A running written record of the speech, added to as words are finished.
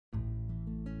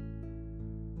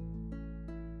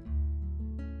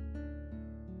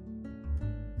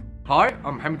Hi,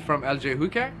 I'm Hamid from LJ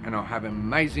Hooker and I have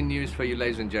amazing news for you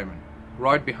ladies and gentlemen.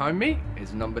 Right behind me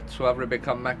is number 12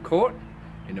 Rebecca McCourt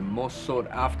in the most sought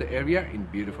after area in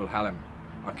beautiful Hallam.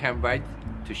 I can't wait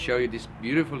to show you this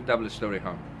beautiful double-story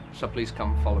home, so please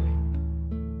come follow me.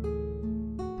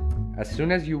 As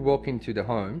soon as you walk into the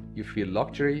home, you feel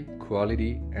luxury,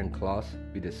 quality and class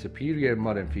with the superior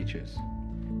modern features.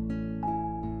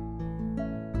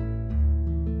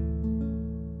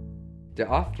 There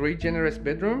are 3 generous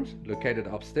bedrooms located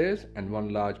upstairs and 1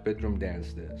 large bedroom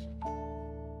downstairs.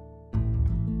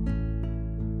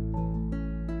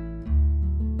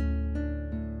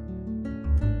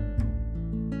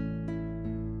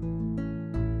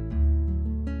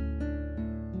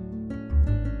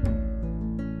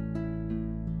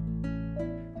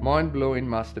 Mind-blowing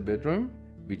master bedroom,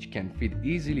 which can fit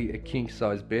easily a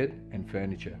king-size bed and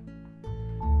furniture.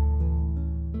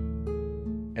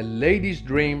 A lady's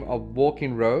dream of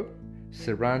walk-in robe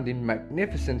surrounding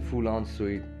magnificent full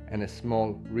ensuite and a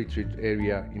small retreat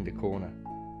area in the corner.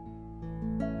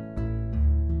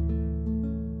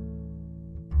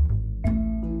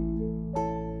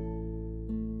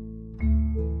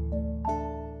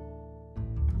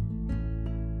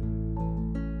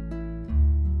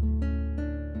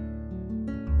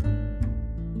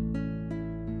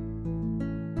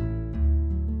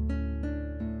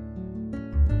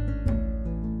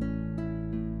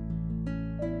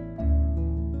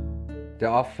 There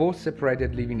are 4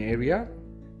 separated living areas,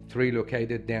 3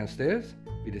 located downstairs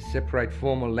with a separate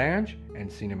formal lounge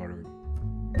and cinema room.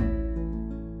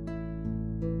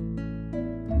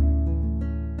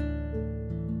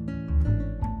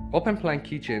 Open plan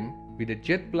kitchen with a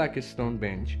jet black stone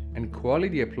bench and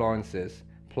quality appliances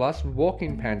plus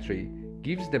walk-in pantry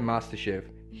gives the master chef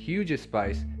huge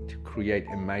space to create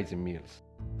amazing meals.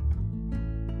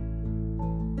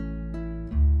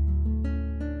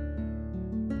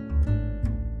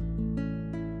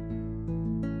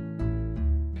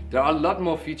 There are a lot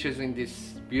more features in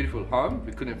this beautiful home.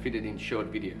 We couldn't fit it in short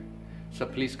video. So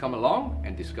please come along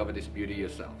and discover this beauty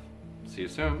yourself. See you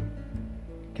soon.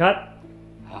 Cut.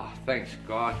 Ah, thanks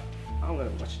God. I'm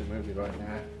gonna watch the movie right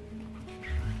now.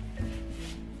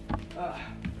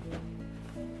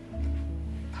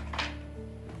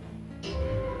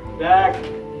 Dak,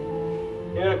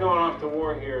 you're not going off to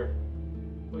war here.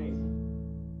 Please.